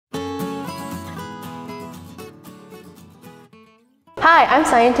Hi, I'm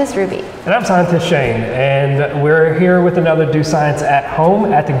Scientist Ruby. And I'm Scientist Shayne, and we're here with another Do Science at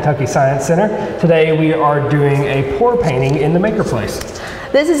Home at the Kentucky Science Center. Today we are doing a pour painting in the Maker Place.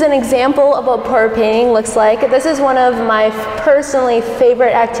 This is an example of what pour painting looks like. This is one of my personally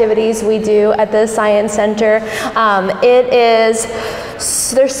favorite activities we do at the Science Center.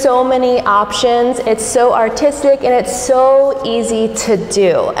 There's so many options, it's so artistic, and it's so easy to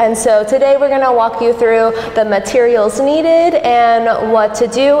do. And so today we're going to walk you through the materials needed and what to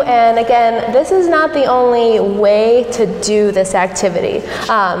do. And again, this is not the only way to do this activity.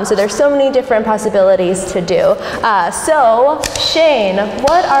 So there's so many different possibilities to do. So Shayne,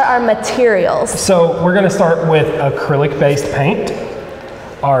 what are our materials? So we're going to start with acrylic-based paint,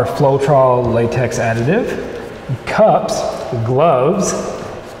 our Floetrol latex additive, cups, gloves,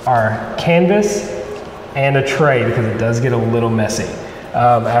 our canvas, and a tray because it does get a little messy.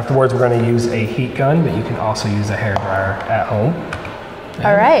 Afterwards, we're going to use a heat gun, but you can also use a hairdryer at home.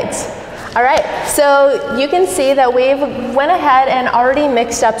 All right, so you can see that we've went ahead and already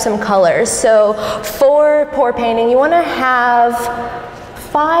mixed up some colors. So for pour painting, you want to have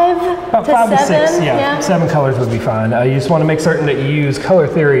About five to six, yeah. 7 colors would be fine. You just want to make certain that you use color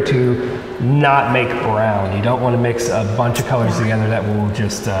theory to not make brown. You don't want to mix a bunch of colors together that will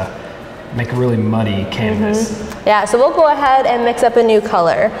just make a really muddy canvas. Yeah, so we'll go ahead and mix up a new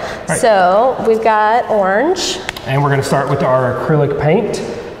color. Right. So we've got orange. And we're going to start with our acrylic paint.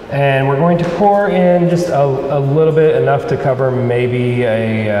 And we're going to pour in just a little bit, enough to cover maybe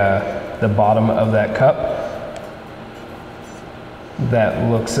the bottom of that cup. That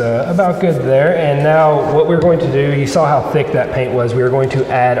looks about good there. And now what we're going to do, you saw how thick that paint was. We are going to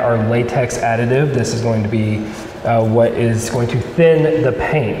add our latex additive. This is going to be what is going to thin the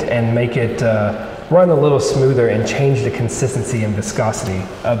paint and make it run a little smoother and change the consistency and viscosity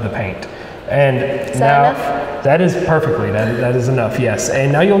of the paint. And is now that enough? That is perfectly, that is enough, yes.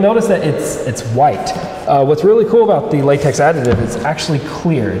 And now you'll notice that it's white. What's really cool about the latex additive is it's actually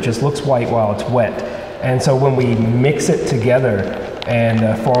clear. It just looks white while it's wet. And so when we mix it together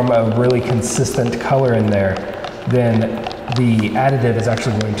and form a really consistent color in there, then the additive is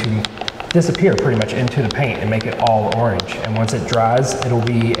actually going to disappear pretty much into the paint and make it all orange. And once it dries, it'll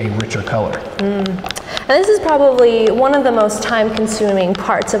be a richer color. And this is probably one of the most time-consuming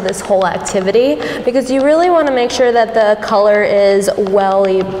parts of this whole activity because you really want to make sure that the color is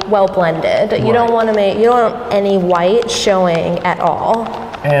well blended. Right. You don't want any white showing at all.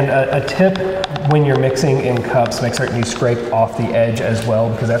 And a tip when you're mixing in cups, make certain you scrape off the edge as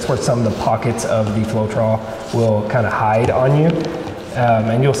well because that's where some of the pockets of the Floetrol will kind of hide on you.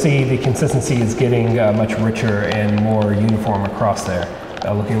 And you'll see the consistency is getting much richer and more uniform across there,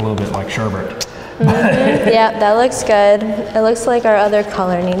 looking a little bit like sherbet. Yeah, that looks good. It looks like our other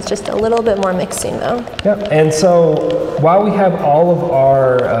color needs just a little bit more mixing though. Yep, and so while we have all of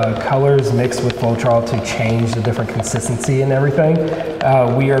our colors mixed with Floetrol to change the different consistency and everything,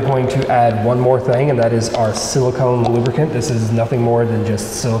 we are going to add one more thing, and that is our silicone lubricant. This is nothing more than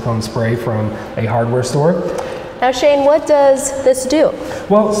just silicone spray from a hardware store. Now Shayne, what does this do?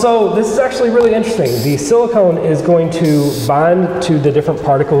 Well, so this is actually really interesting. The silicone is going to bind to the different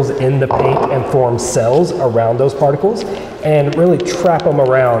particles in the paint and form cells around those particles and really trap them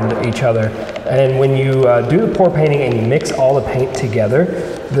around each other. And when you do the pour painting and you mix all the paint together,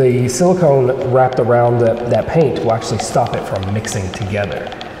 the silicone wrapped around that paint will actually stop it from mixing together.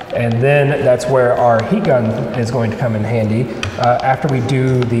 And then that's where our heat gun is going to come in handy. After we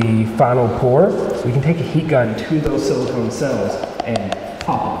do the final pour, we can take a heat gun to those silicone cells and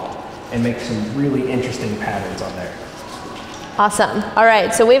pop them and make some really interesting patterns on there. Awesome. All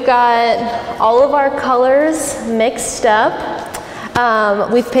right, so we've got all of our colors mixed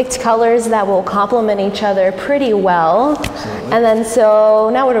up. We've picked colors that will complement each other pretty well. Absolutely. And then so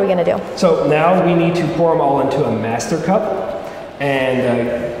now what are we going to do? So now we need to pour them all into a master cup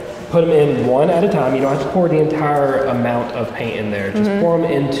and put them in one at a time. You don't have to pour the entire amount of paint in there. Just pour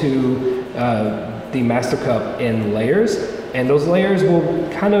them into the master cup in layers. And those layers will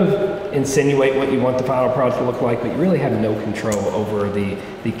kind of insinuate what you want the final product to look like, but you really have no control over the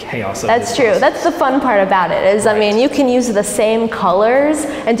chaos of That's this true. process. That's the fun part about it is, right. I mean, you can use the same colors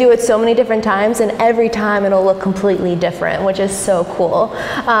and do it so many different times, and every time it'll look completely different, which is so cool.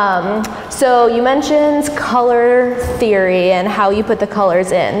 So you mentioned color theory and how you put the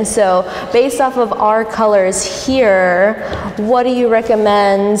colors in. So based off of our colors here, what do you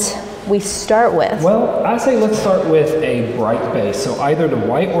recommend we start with? Well, I say let's start with a bright base. So either the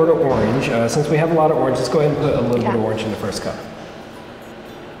white or the orange. Since we have a lot of orange, let's go ahead and put a little bit of orange in the first cup.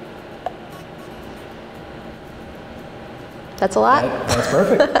 That's a lot? That's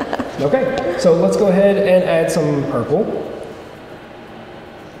perfect. Okay, so let's go ahead and add some purple.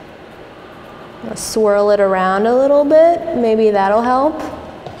 swirl it around a little bit. Maybe that'll help.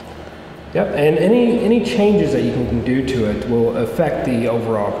 Yep, and any changes that you can do to it will affect the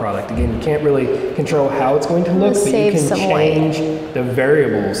overall product. Again, you can't really control how it's going to look, but you can change the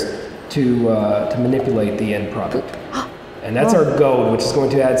variables to manipulate the end product. And that's our gold, which is going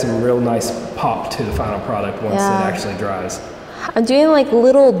to add some real nice pop to the final product once it actually dries. I'm doing like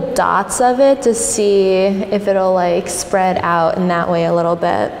little dots of it to see if it'll like spread out in that way a little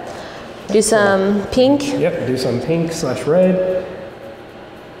bit. Do some pink. Yep, do some pink / red.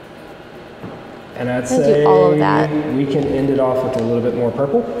 And I'd say all of that. We can end it off with a little bit more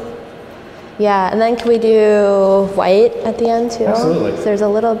purple. Yeah, and then can we do white at the end too? Absolutely. So there's a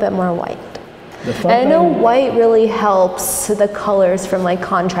little bit more white. And I know white really helps the colors from like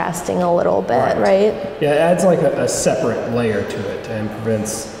contrasting a little bit, right? Yeah, it adds like a separate layer to it and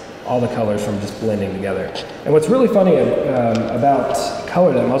prevents all the colors from just blending together. And what's really funny about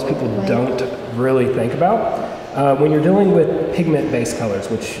color that most people don't really think about, when you're dealing with pigment-based colors,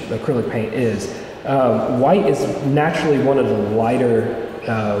 which acrylic paint is, white is naturally one of the lighter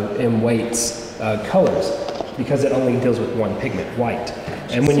in weights colors because it only deals with one pigment, white.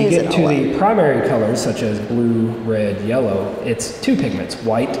 And when you get to the primary colors, such as blue, red, yellow, it's two pigments,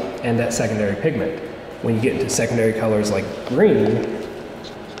 white and that secondary pigment. When you get into secondary colors like green,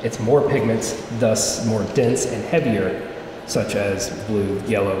 it's more pigments, thus more dense and heavier, such as blue,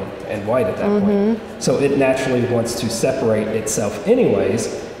 yellow, and white at that point. So it naturally wants to separate itself anyways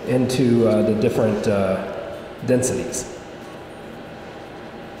into the different densities.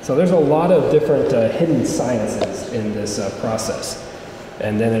 So there's a lot of different hidden sciences in this process.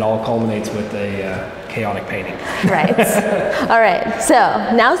 And then it all culminates with a chaotic painting. Right. All right. So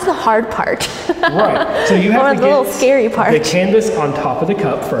now's the hard part. Right. So you have to get the little scary part. The canvas on top of the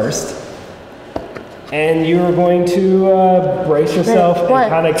cup first. And you are going to brace yourself and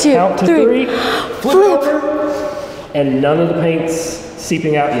kind of count to three. Flip over. And none of the paint's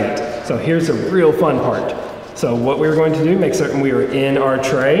seeping out yet. So here's the real fun part. So what we're going to do, make certain we are in our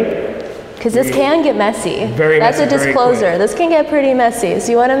tray. Because this can get messy. Very That's messy, a disclosure. This can get pretty messy.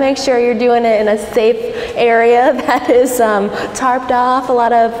 So you want to make sure you're doing it in a safe area that is tarped off, a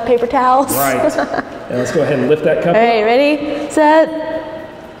lot of paper towels. Right. And let's go ahead and lift that cup All right, ready, set.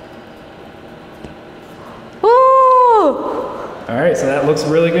 Woo! All right, so that looks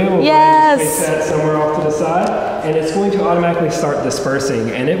really good. We'll place that somewhere off to the side, and it's going to automatically start dispersing,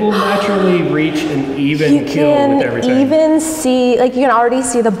 and it will naturally reach an even kill with everything. You can even see, like you can already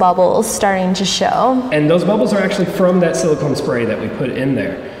see the bubbles starting to show. And those bubbles are actually from that silicone spray that we put in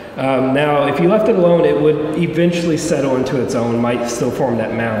there. Now, if you left it alone, it would eventually settle into its own, might still form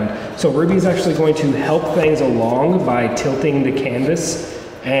that mound. So Ruby is actually going to help things along by tilting the canvas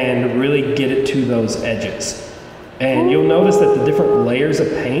and really get it to those edges. And you'll notice that the different layers of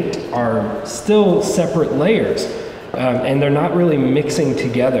paint are still separate layers, and they're not really mixing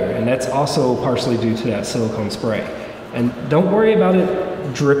together, and that's also partially due to that silicone spray. And don't worry about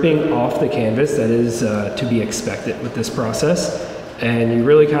it dripping off the canvas. That is to be expected with this process, and you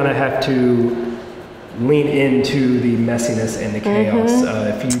really kind of have to lean into the messiness and the chaos.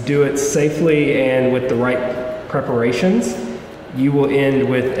 If you do it safely and with the right preparations, you will end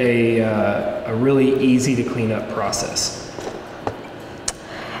with a really easy to clean up process.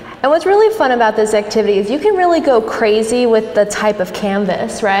 And what's really fun about this activity is you can really go crazy with the type of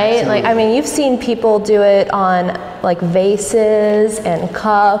canvas, right? Absolutely. Like, I mean, you've seen people do it on like vases and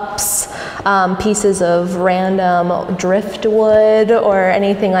cups, pieces of random driftwood or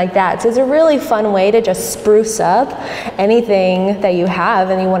anything like that. So it's a really fun way to just spruce up anything that you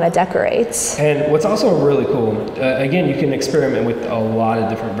have and you want to decorate. And what's also really cool, again, you can experiment with a lot of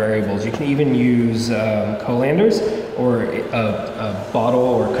different variables. You can even use colanders or a bottle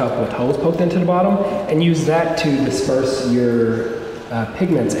or cup with holes poked into the bottom and use that to disperse your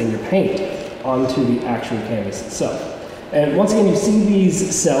pigments and your paint onto the actual canvas itself. And once again, you see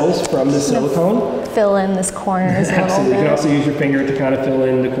these cells from the silicone. Fill in this corner as a little Absolutely. bit. You can also use your finger to kind of fill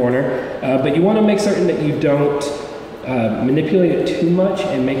in the corner. But you want to make certain that you don't manipulate it too much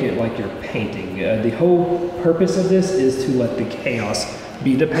and make it like you're painting. The whole purpose of this is to let the chaos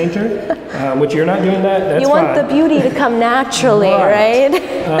be the painter, which you're not doing that, that's fine. You want the beauty to come naturally, right?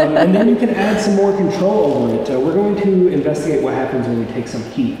 And then you can add some more control over it. We're going to investigate what happens when we take some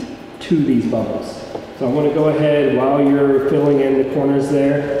heat to these bubbles. So I want to go ahead, while you're filling in the corners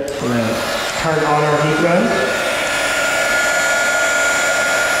there, I'm going to turn on our heat gun.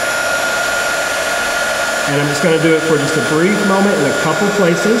 And I'm just going to do it for just a brief moment in a couple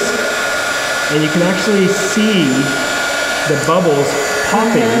places. And you can actually see the bubbles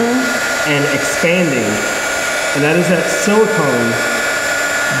popping and expanding. And that is that silicone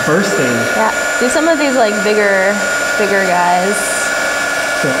bursting Do some of these like bigger guys.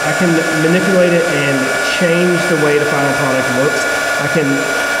 So I can manipulate it and change the way the final product looks.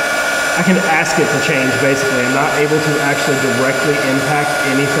 I can ask it to change, basically. I'm not able to actually directly impact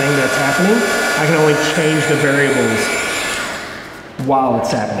anything that's happening. I can only change the variables while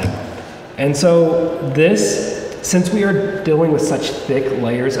it's happening. And so this, since we are dealing with such thick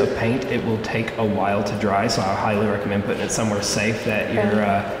layers of paint, it will take a while to dry, so I highly recommend putting it somewhere safe that your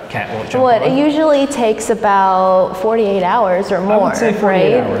cat won't jump on. It usually takes about 48 hours or more, I would say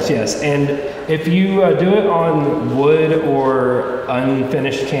 48 right? hours, yes. And if you do it on wood or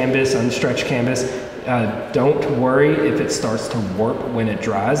unfinished canvas, unstretched canvas, don't worry if it starts to warp when it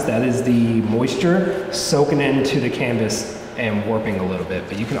dries. That is the moisture soaking into the canvas and warping a little bit,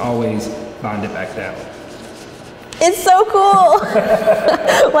 but you can always bind it back down. It's so cool.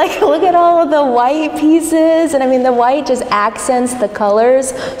 Like, look at all of the white pieces. And I mean, the white just accents the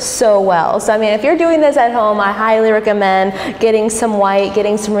colors so well. So I mean, if you're doing this at home, I highly recommend getting some white,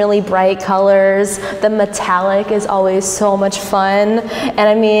 getting some really bright colors. The metallic is always so much fun. And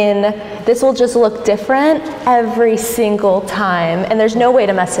I mean, this will just look different every single time. And there's no way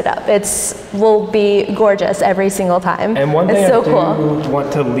to mess it up. Will be gorgeous every single time. And one thing so I do cool.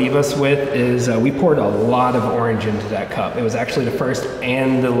 want to leave us with is we poured a lot of orange into that cup. It was actually the first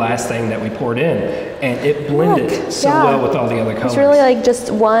and the last thing that we poured in, and it blended so well with all the other colors. It's really like just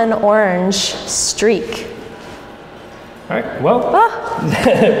one orange streak. All right, well,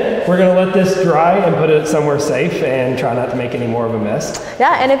 we're gonna let this dry and put it somewhere safe and try not to make any more of a mess.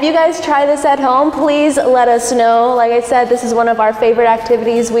 Yeah, and if you guys try this at home, please let us know. Like I said, this is one of our favorite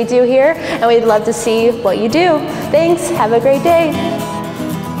activities we do here, and we'd love to see what you do. Thanks, have a great day.